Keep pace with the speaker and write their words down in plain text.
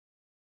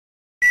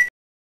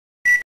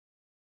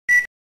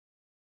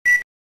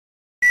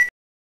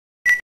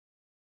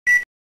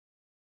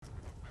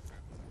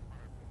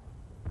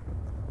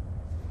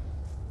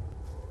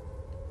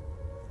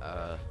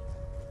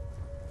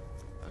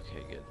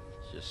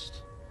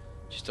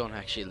Just don't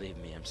actually leave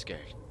me. I'm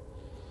scared.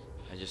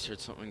 I just heard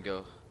something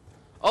go.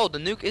 Oh, the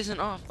nuke isn't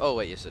off. Oh,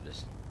 wait. Yes, it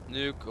is.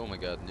 Nuke. Oh, my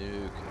God.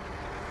 Nuke.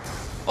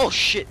 Oh,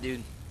 shit,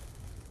 dude.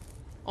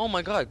 Oh,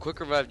 my God. Quick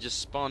revive just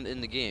spawned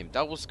in the game.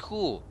 That was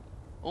cool.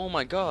 Oh,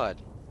 my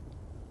God.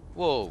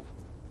 Whoa.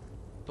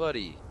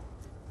 Buddy.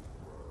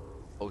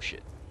 Oh,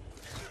 shit.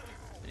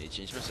 I need to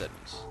change my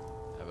settings.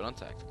 Have it on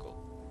tactical.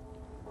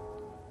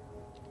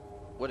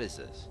 What is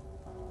this?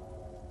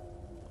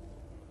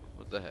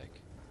 What the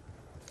heck?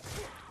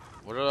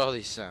 What are all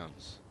these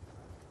sounds?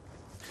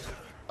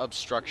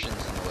 Obstructions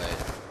in the way.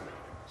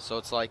 So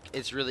it's like,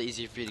 it's really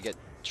easy for you to get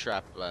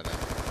trapped by them.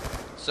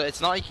 So it's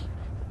not like...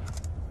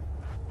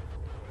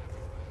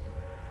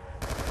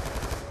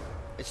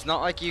 It's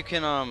not like you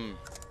can,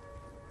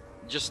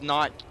 just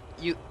not...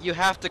 You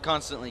have to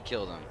constantly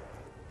kill them.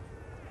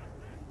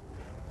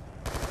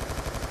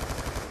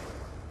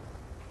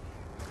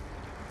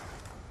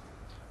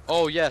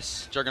 Oh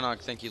yes, Juggernog,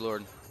 thank you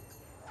Lord.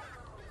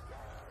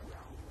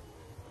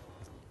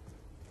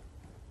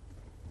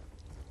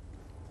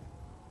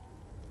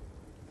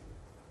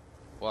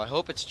 Well, I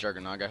hope it's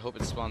Juggernog. I hope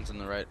it spawns in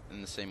the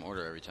same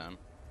order every time.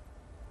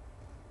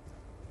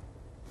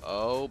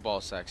 Oh,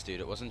 ball sacks, dude.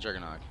 It wasn't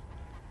Juggernog.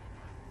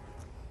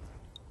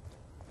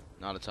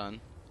 Not a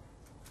ton.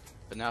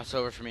 But now it's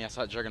over for me. I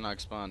thought Juggernog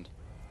spawned,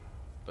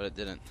 but it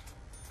didn't.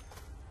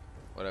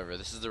 Whatever.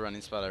 This is the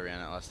running spot I ran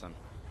at last time.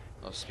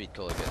 Oh, speed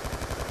cola again.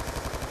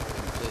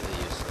 Completely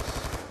useless.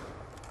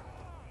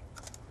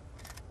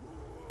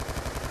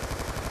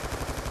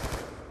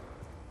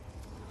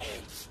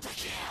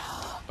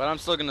 But I'm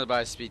still gonna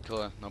buy speed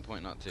cola. No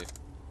point not to.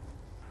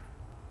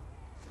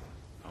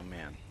 Oh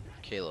man,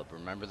 Caleb,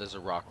 remember there's a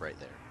rock right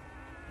there.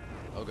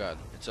 Oh god,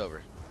 it's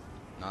over.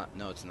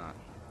 No, it's not.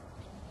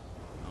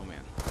 Oh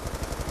man,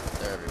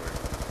 they're everywhere.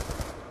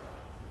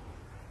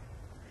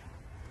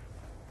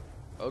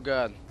 Oh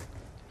god,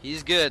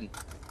 he's good.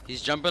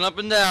 He's jumping up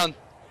and down.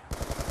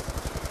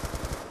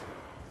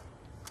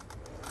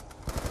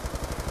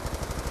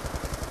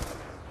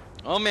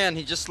 Oh man,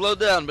 he just slowed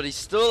down, but he's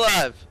still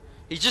alive.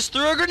 He just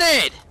threw a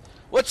grenade!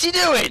 What's he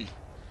doing?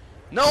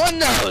 No one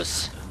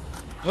knows!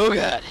 Oh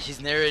god, he's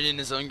narrating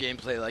his own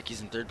gameplay like he's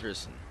in third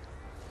person.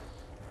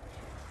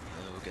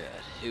 Oh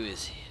god, who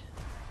is he?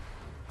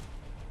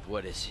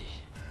 What is he?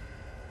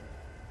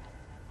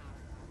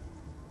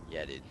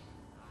 Yeah, dude.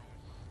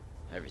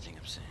 Everything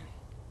I'm saying.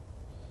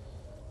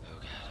 Oh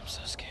god, I'm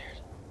so scared.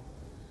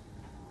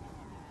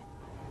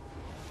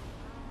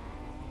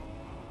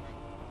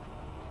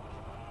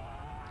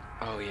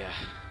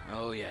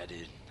 Oh yeah,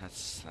 dude.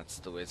 That's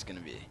the way it's gonna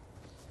be.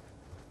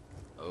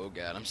 Oh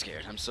god, I'm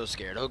scared. I'm so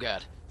scared. Oh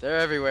god, they're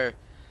everywhere.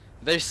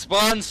 They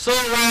spawn so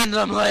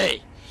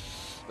randomly.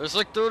 There's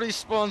like 30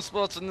 spawn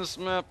spots in this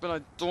map, and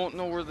I don't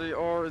know where they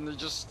are, and they're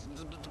just.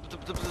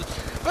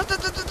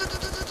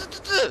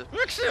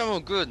 Max ammo,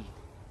 good.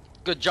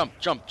 Good, jump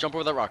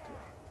over that rock.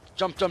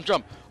 Jump.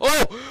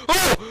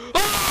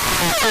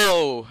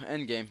 Oh!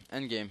 End game.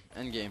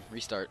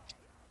 Restart.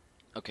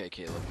 Okay,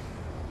 Caleb.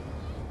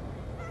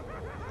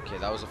 Okay,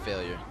 that was a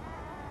failure.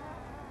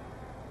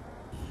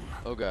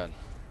 Oh god.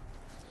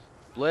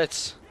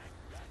 Blitz!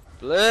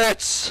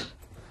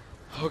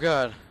 Oh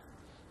god.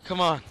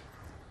 Come on.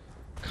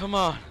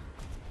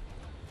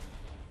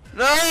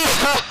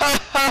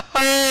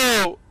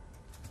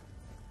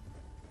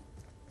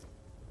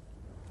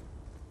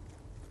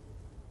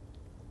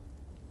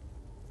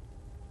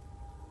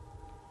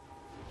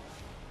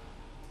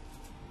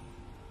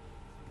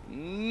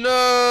 No!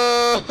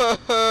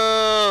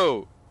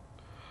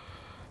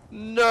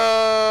 No!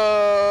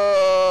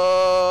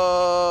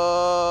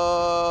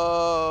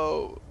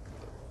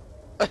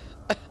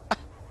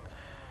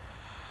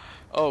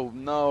 Oh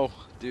no,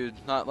 dude,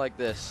 not like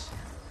this.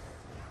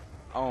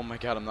 Oh my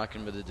god, I'm not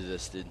gonna be able to do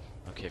this, dude.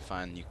 Okay,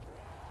 fine,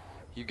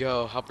 you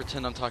go. I'll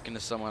pretend I'm talking to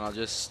someone. I'll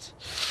just.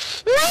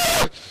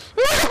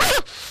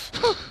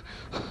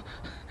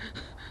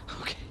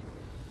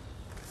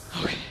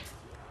 Okay.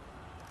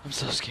 I'm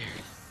so scared.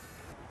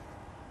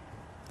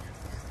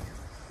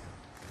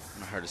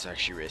 My heart is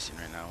actually racing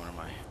right now. What am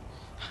I?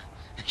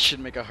 I should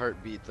make a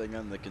heartbeat thing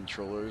on the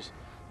controllers.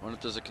 I wonder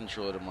if there's a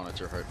controller to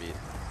monitor heartbeat.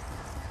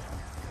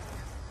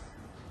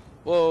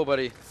 Whoa,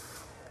 buddy.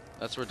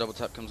 That's where double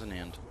tap comes in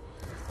hand.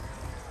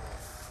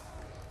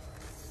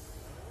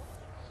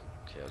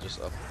 Okay, I'll just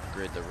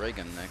upgrade the ray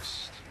gun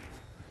next.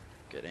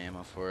 Get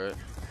ammo for it.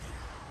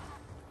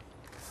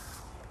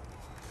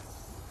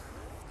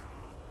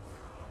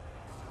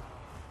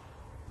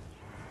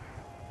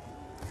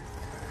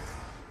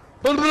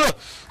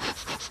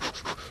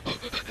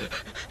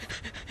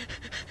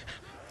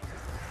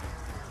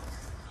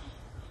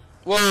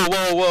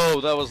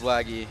 Whoa, that was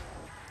laggy.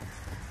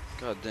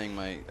 God dang,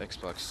 my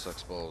Xbox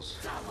sucks balls.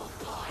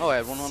 Oh, I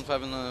had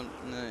 115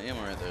 in the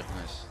ammo right there.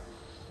 Nice.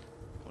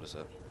 What is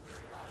that?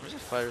 Where's a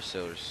fire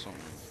sale or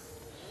something?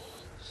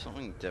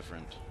 Something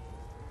different.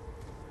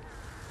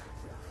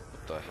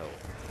 What the hell?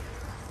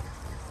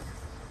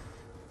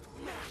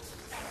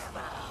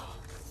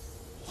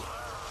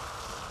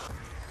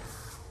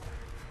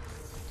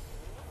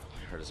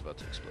 heart is about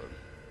to explode.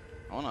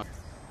 Oh no.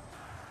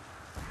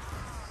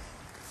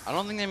 I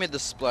don't think they made the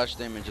splash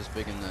damage as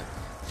big in the...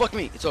 Fuck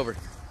me! It's over.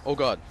 Oh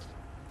god.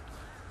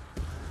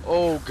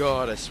 Oh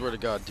god, I swear to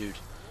god, dude.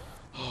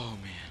 Oh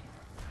man.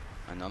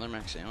 Another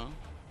max ammo?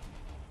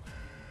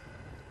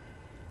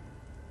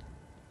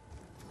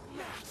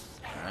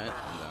 Alright,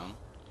 I'm down.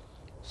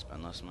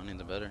 Spend less money,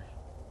 the better.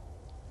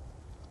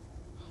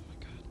 Oh my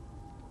god.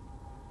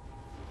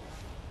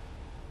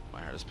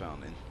 My heart is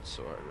pounding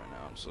so hard right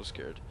now. I'm so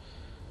scared.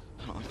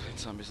 I don't like playing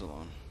zombies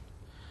alone.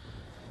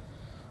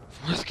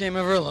 Worst game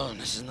ever alone.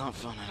 This is not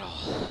fun at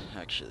all.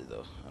 Actually,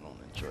 though, I don't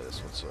enjoy this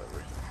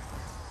whatsoever.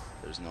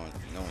 There's no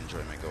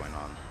enjoyment going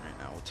on right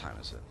now. What time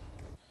is it?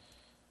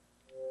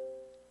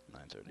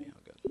 9:30.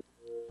 Oh god.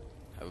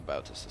 I have a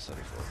biotest to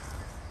study for.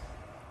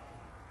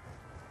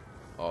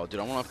 Oh, dude,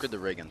 I want to upgrade the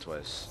ray gun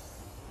twice.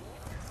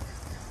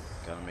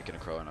 Gotta make it a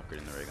crow and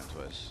upgrading the ray gun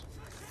twice.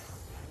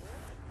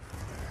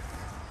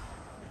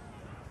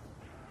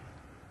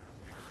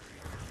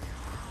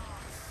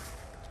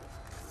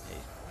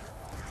 Hey.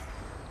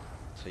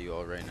 Tell you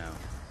all right now.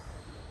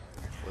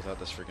 Without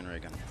this freaking ray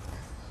gun,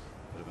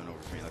 would have been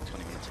over for me like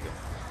 20 minutes ago.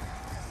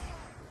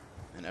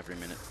 And every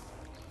minute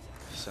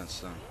since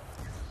then.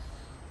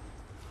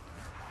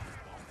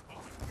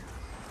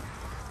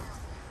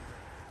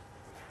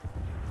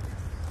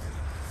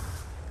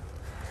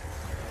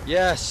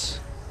 Yes!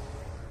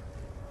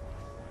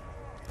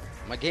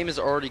 My game is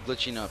already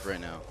glitching up right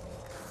now.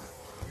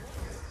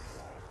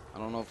 I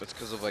don't know if it's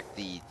because of like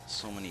the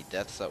so many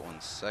deaths that 1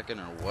 second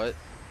or what,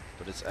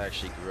 but it's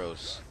actually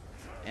gross.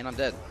 And I'm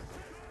dead.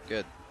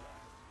 Good.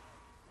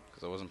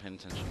 Because I wasn't paying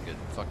attention. Good.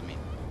 Fuck me.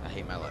 I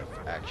hate my life,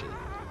 actually.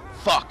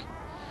 Fuck!